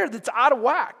something there that's out of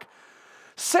whack?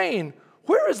 Saying,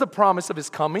 where is the promise of his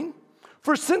coming?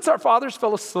 For since our fathers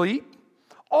fell asleep,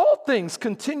 all things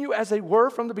continue as they were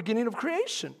from the beginning of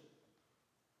creation.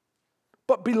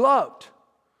 But beloved,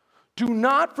 do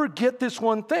not forget this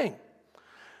one thing,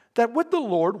 that with the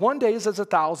Lord, one day is as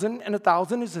 1,000, and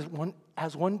 1,000 is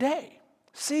as one day.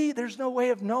 See, there's no way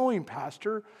of knowing,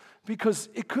 Pastor, because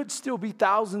it could still be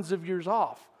thousands of years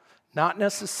off. Not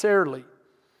necessarily.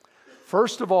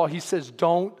 First of all, he says,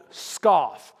 don't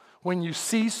scoff. When you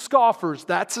see scoffers,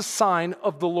 that's a sign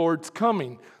of the Lord's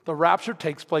coming. The rapture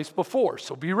takes place before,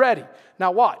 so be ready.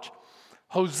 Now watch.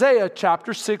 Hosea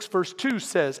chapter 6, verse 2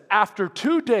 says, after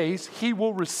 2 days he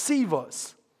will revive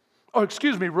us.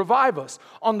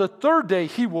 On the third day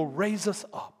he will raise us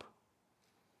up.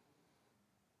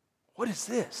 What is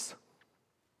this?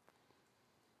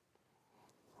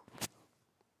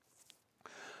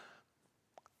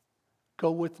 Go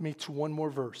with me to one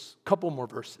more verse, couple more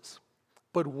verses.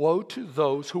 But woe to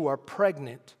those who are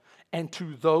pregnant and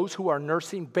to those who are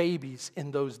nursing babies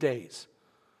in those days.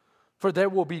 For there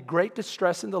will be great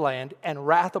distress in the land and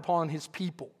wrath upon his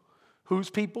people. Whose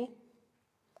people?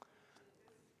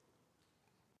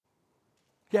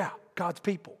 Yeah, God's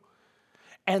people.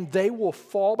 And they will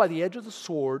fall by the edge of the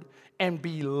sword and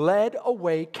be led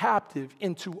away captive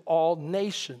into all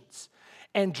nations.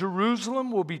 And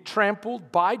Jerusalem will be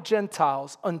trampled by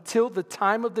Gentiles until the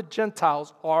time of the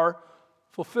Gentiles are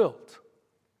fulfilled.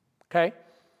 Okay?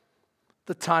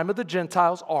 The time of the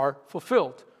Gentiles are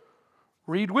fulfilled.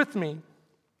 Read with me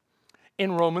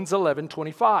in Romans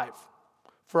 11:25.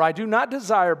 For I do not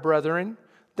desire, brethren,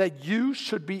 that you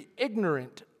should be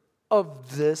ignorant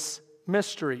of this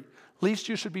mystery, lest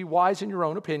you should be wise in your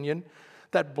own opinion,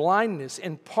 that blindness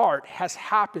in part has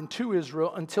happened to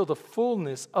Israel until the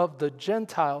fullness of the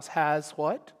Gentiles has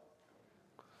what?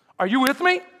 Are you with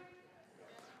me?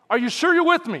 Are you sure you're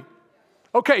with me?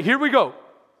 Okay, here we go.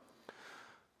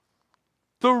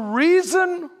 The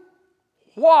reason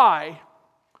why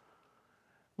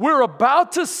we're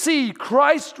about to see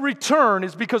Christ return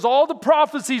is because all the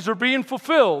prophecies are being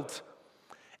fulfilled,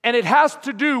 and it has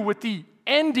to do with the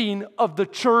ending of the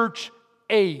church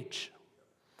age.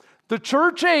 The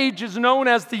church age is known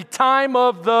as the time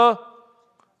of the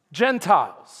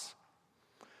Gentiles.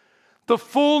 The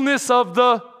fullness of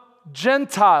the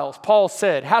Gentiles, Paul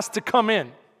said, has to come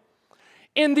in.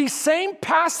 In these same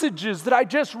passages that I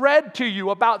just read to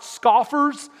you about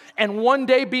scoffers and one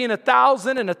day being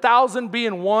 1,000 and 1,000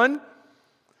 being one,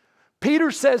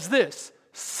 Peter says this: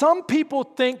 some people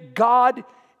think God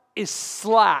is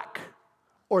slack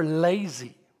or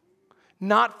lazy,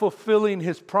 not fulfilling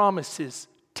his promises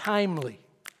timely.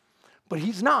 But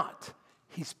he's not.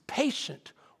 He's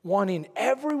patient, wanting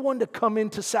everyone to come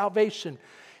into salvation.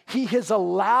 He has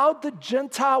allowed the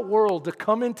Gentile world to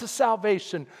come into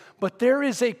salvation, but there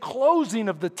is a closing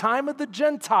of the time of the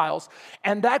Gentiles,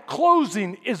 and that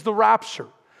closing is the rapture.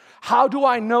 How do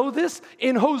I know this?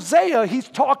 In Hosea, he's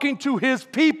talking to his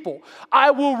people.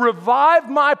 I will revive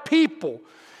my people.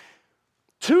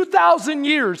 2,000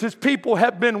 years his people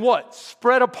have been what?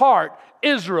 Spread apart.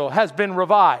 Israel has been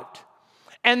revived.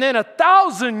 And then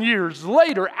 1,000 years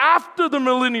later, after the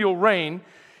millennial reign,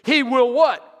 he will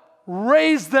what?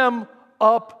 Raise them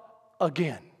up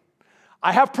again.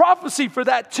 I have prophecy for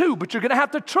that too, but you're going to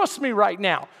have to trust me right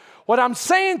now. What I'm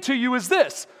saying to you is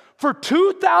this: for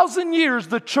 2,000 years,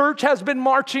 the church has been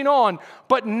marching on,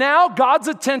 but now God's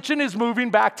attention is moving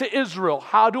back to Israel.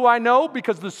 How do I know?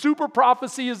 Because the super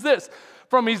prophecy is this: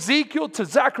 from Ezekiel to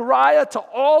Zechariah to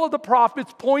all of the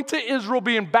prophets point to Israel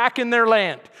being back in their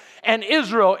land. And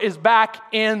Israel is back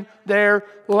in their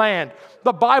land.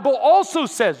 The Bible also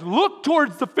says, look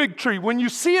towards the fig tree. When you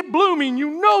see it blooming,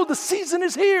 you know the season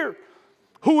is here.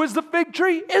 Who is the fig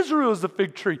tree? Israel is the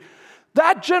fig tree.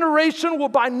 That generation will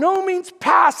by no means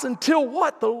pass until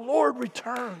what? The Lord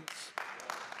returns.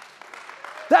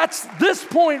 That's this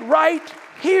point right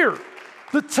here.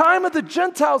 The time of the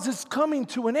Gentiles is coming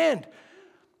to an end.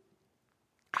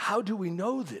 How do we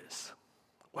know this?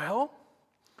 Well,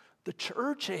 the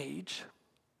church age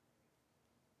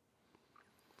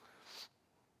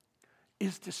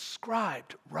is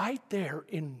described right there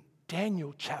in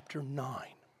Daniel chapter 9.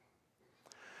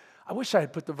 I wish I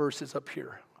had put the verses up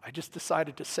here. I just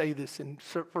decided to say this in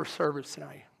first service, and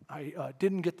I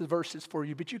didn't get the verses for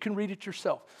you, but you can read it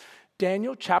yourself.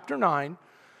 Daniel chapter 9,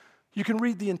 you can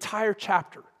read the entire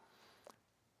chapter.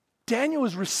 Daniel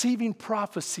is receiving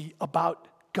prophecy about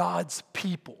God's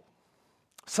people.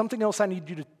 Something else I need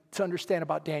you to understand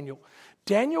about Daniel.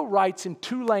 Daniel writes in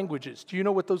 2 languages. Do you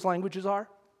know what those languages are?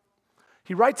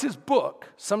 He writes his book.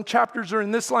 Some chapters are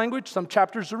in this language, some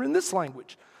chapters are in this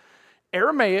language.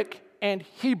 Aramaic and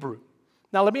Hebrew.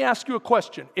 Now let me ask you a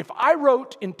question. If I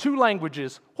wrote in 2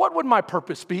 languages, what would my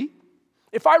purpose be?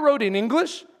 If I wrote in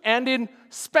English and in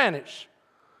Spanish,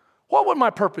 what would my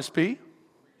purpose be?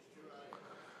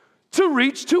 To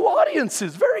reach 2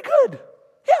 audiences. Very good.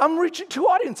 Yeah, I'm reaching 2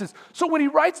 audiences. So when he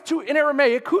writes in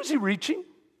Aramaic, who's he reaching?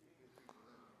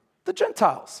 The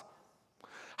Gentiles.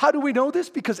 How do we know this?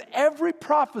 Because every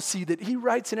prophecy that he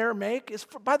writes in Aramaic is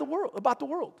about the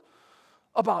world.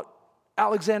 About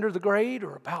Alexander the Great,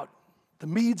 or about the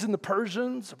Medes and the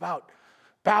Persians, about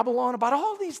Babylon, about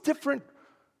all these different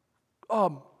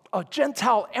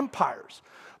Gentile empires.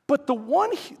 But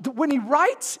when he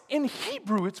writes in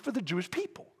Hebrew, it's for the Jewish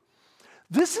people.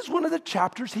 This is one of the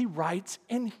chapters he writes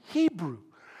in Hebrew.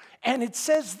 And it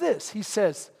says this, he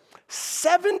says,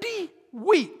 70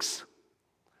 weeks.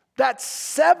 That's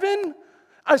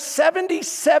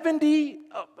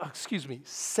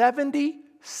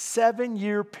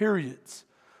 77-year periods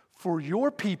for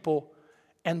your people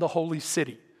and the holy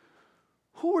city.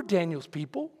 Who are Daniel's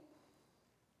people?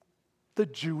 The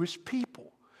Jewish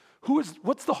people.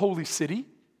 What's the holy city?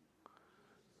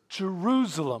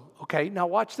 Jerusalem. Okay, now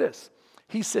watch this.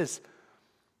 He says,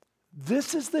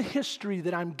 this is the history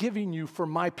that I'm giving you for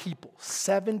my people.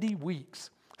 70 weeks.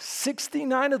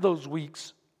 69 of those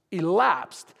weeks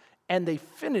elapsed, and they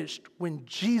finished when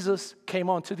Jesus came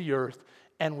onto the earth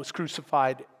and was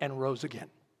crucified and rose again.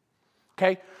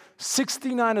 Okay?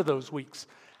 69 of those weeks.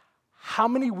 How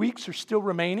many weeks are still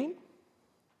remaining?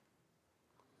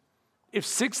 If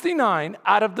 69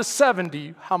 out of the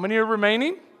 70, how many are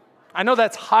remaining? I know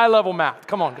that's high-level math.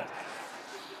 Come on, guys.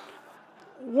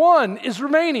 1 is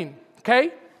remaining,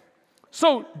 okay?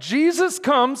 So Jesus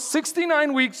comes,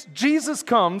 69 weeks, Jesus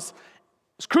comes,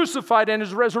 is crucified and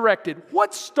is resurrected.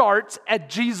 What starts at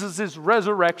Jesus'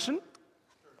 resurrection?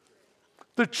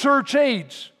 The church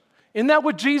age. Isn't that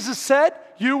what Jesus said?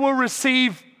 You will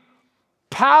receive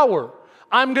power.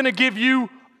 I'm going to give you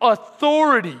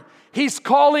authority. He's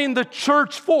calling the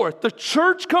church forth. The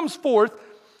church comes forth,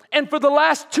 and for the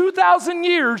last 2,000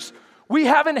 years, we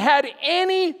haven't had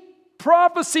any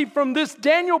prophecy from this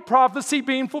Daniel prophecy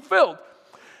being fulfilled.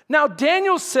 Now,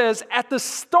 Daniel says at the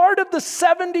start of the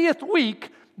 70th week,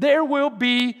 there will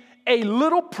be a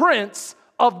little prince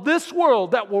of this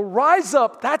world that will rise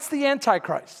up. That's the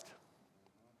Antichrist.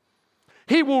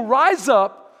 He will rise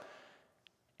up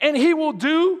and he will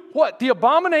do what? The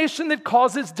abomination that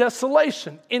causes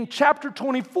desolation. In chapter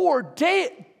 24,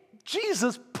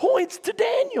 Jesus points to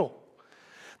Daniel.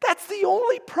 That's the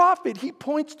only prophet he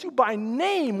points to by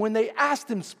name when they asked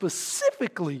him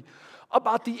specifically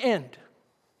about the end.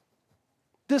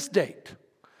 This date,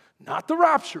 not the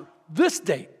rapture, this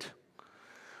date.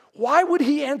 Why would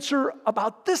he answer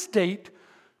about this date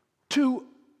to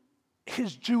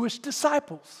his Jewish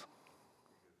disciples?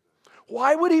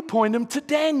 Why would he point them to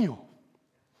Daniel?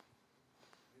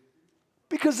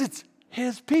 Because it's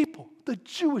his people, the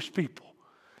Jewish people.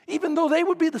 Even though they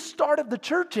would be the start of the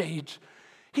church age,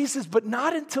 he says, but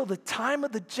not until the time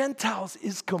of the Gentiles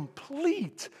is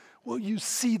complete will you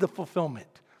see the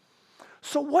fulfillment.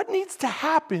 So what needs to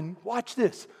happen, watch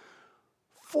this,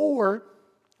 are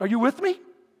you with me?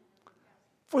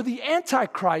 For the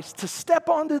Antichrist to step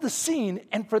onto the scene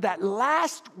and for that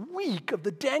last week of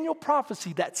the Daniel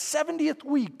prophecy, that 70th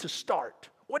week to start.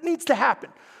 What needs to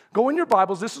happen? Go in your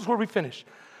Bibles, this is where we finish.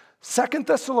 2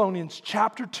 Thessalonians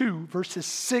chapter 2, verses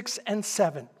 6 and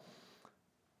 7.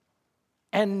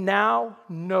 And now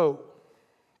you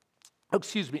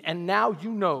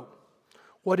know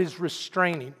what is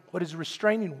restraining. What is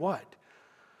restraining what?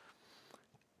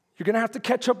 You're going to have to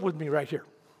catch up with me right here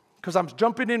because I'm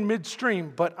jumping in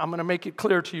midstream, but I'm going to make it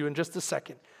clear to you in just a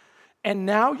second. And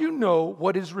now you know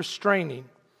what is restraining,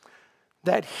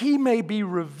 that he may be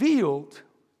revealed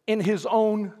in his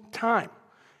own time.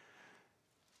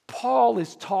 Paul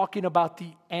is talking about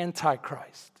the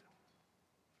Antichrist.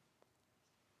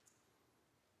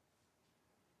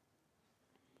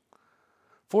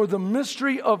 For the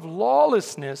mystery of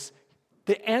lawlessness,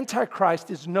 the Antichrist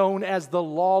is known as the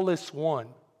lawless one,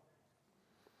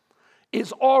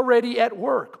 is already at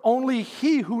work. Only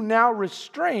he who now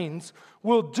restrains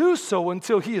will do so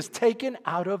until he is taken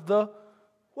out of the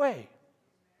way.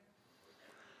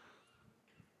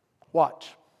 Watch.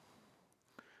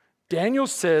 Daniel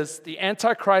says the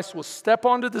Antichrist will step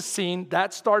onto the scene.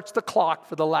 That starts the clock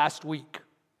for the last week.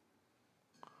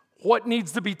 What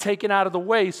needs to be taken out of the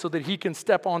way so that he can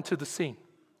step onto the scene?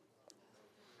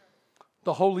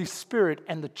 The Holy Spirit,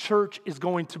 and the church is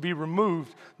going to be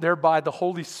removed. Thereby, the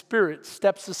Holy Spirit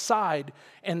steps aside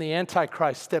and the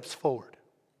Antichrist steps forward.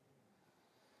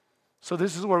 So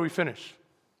this is where we finish.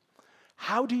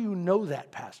 How do you know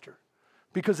that, Pastor?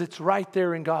 Because it's right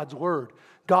there in God's Word.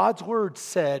 God's Word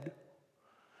said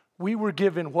we were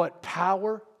given what?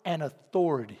 Power and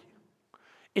authority.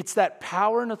 It's that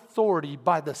power and authority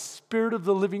by the Spirit of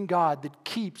the living God that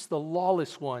keeps the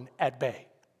lawless one at bay.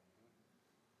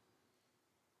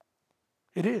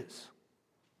 It is.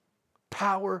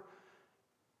 Power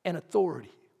and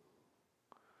authority.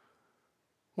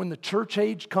 When the church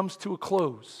age comes to a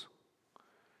close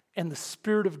and the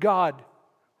Spirit of God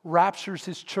raptures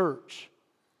His church,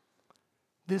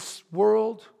 this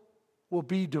world will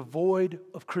be devoid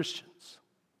of Christians.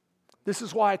 This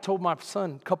is why I told my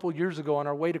son a couple of years ago on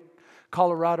our way to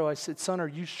Colorado, I said, son, are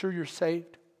you sure you're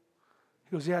saved?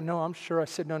 He goes, yeah, no, I'm sure. I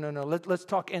said, no. Let's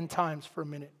talk end times for a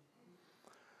minute.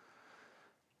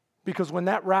 Because when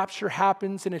that rapture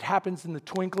happens, and it happens in the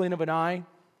twinkling of an eye,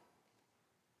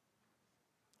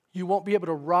 you won't be able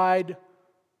to ride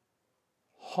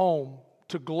home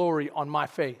to glory on my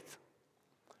faith.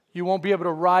 You won't be able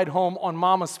to ride home on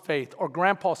mama's faith or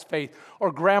grandpa's faith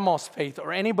or grandma's faith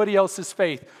or anybody else's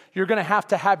faith. You're going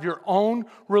to have your own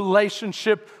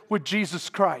relationship with Jesus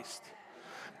Christ.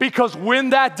 Because when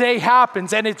that day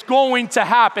happens, and it's going to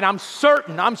happen, I'm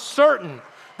certain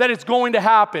that it's going to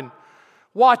happen.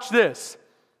 Watch this.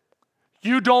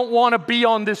 You don't want to be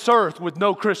on this earth with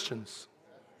no Christians.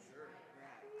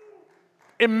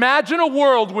 Imagine a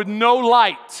world with no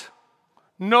light,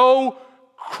 no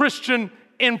Christian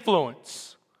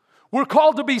influence. We're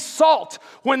called to be salt.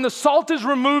 When the salt is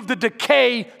removed, the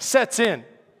decay sets in.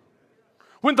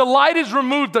 When the light is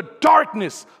removed, the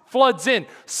darkness floods in.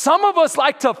 Some of us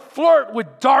like to flirt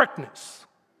with darkness.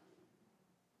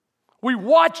 We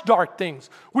watch dark things.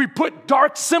 We put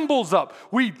dark symbols up.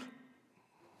 No.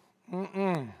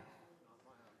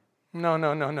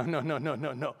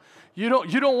 You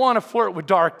don't want to flirt with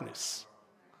darkness.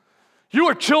 You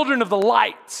are children of the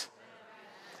light.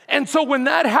 And so when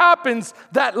that happens,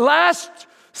 that last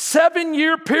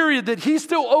 7-year period that he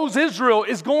still owes Israel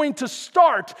is going to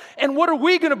start. And what are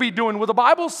we going to be doing? Well, the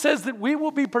Bible says that we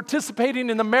will be participating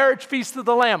in the marriage feast of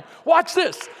the Lamb. Watch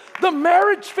this. The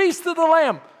marriage feast of the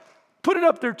Lamb. Put it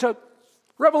up there, Chuck.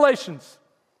 Revelations.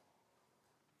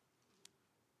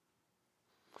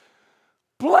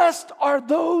 Blessed are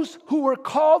those who are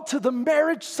called to the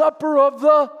marriage supper of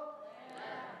the...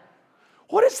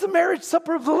 What is the marriage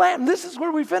supper of the Lamb? This is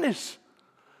where we finish.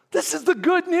 This is the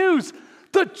good news.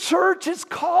 The church is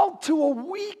called to a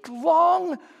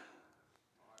week-long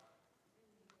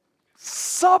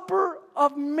supper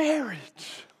of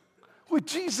marriage with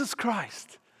Jesus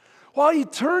Christ. While he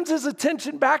turns his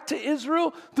attention back to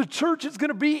Israel, the church is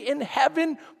going to be in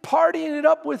heaven partying it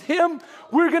up with him.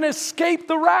 We're going to escape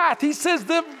the wrath. He says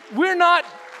that we're not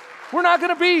going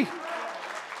to be...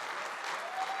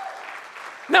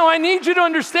 Now, I need you to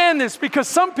understand this because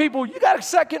some people, you got a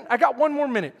second? I got 1 more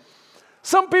minute.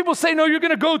 Some people say, no, you're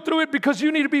going to go through it because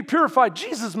you need to be purified.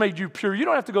 Jesus made you pure. You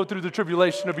don't have to go through the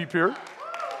tribulation to be pure.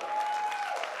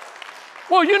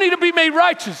 Well, you need to be made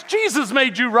righteous. Jesus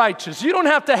made you righteous. You don't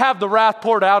have to have the wrath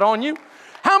poured out on you.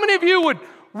 How many of you would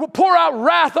pour out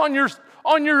wrath on your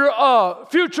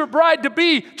future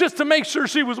bride-to-be just to make sure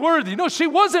she was worthy? No, she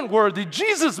wasn't worthy.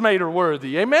 Jesus made her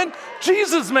worthy. Amen?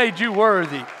 Jesus made you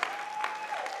worthy.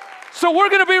 So we're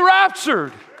going to be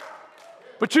raptured.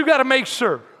 But you got to make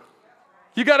sure.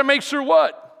 You got to make sure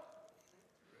what?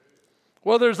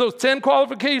 Well, there's those 10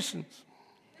 qualifications.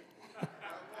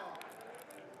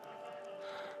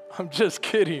 I'm just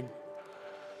kidding.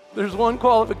 There's one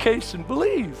qualification.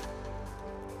 Believe.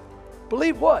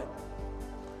 Believe what?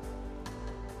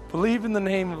 Believe in the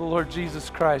name of the Lord Jesus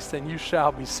Christ, and you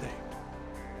shall be saved.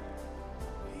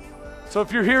 So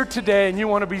if you're here today and you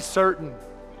want to be certain,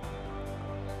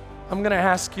 I'm going to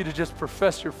ask you to just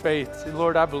profess your faith. Say,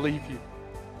 Lord, I believe you.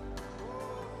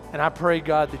 And I pray,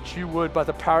 God, that you would, by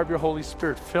the power of your Holy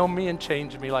Spirit, fill me and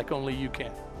change me like only you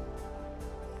can.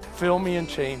 Fill me and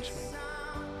change me.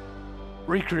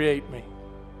 Recreate me.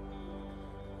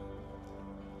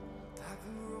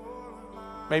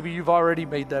 Maybe you've already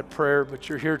made that prayer, but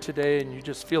you're here today and you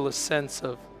just feel a sense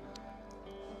of,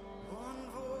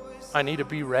 I need to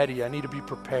be ready. I need to be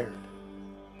prepared.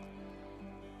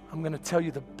 I'm going to tell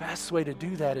you the best way to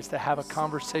do that is to have a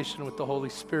conversation with the Holy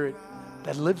Spirit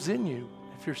that lives in you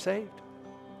if you're saved.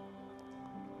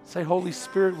 Say, Holy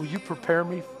Spirit, will you prepare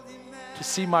me to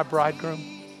see my bridegroom?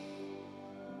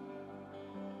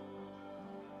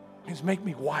 Means make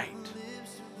me white.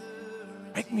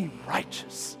 Make me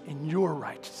righteous in your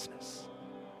righteousness.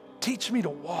 Teach me to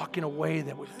walk in a way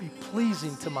that would be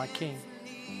pleasing to my King.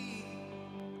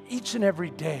 Each and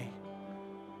every day,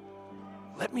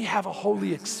 let me have a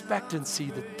holy expectancy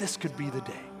that this could be the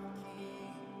day,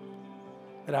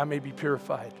 that I may be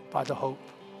purified by the hope.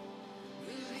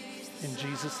 In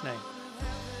Jesus' name.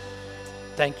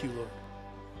 Thank you, Lord,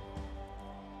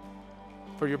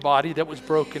 for your body that was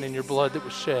broken and your blood that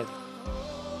was shed.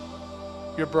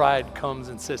 Your bride comes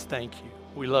and says, thank you.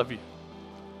 We love you.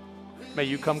 May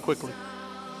you come quickly.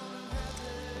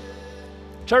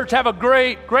 Church, have a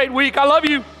great, great week. I love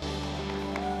you.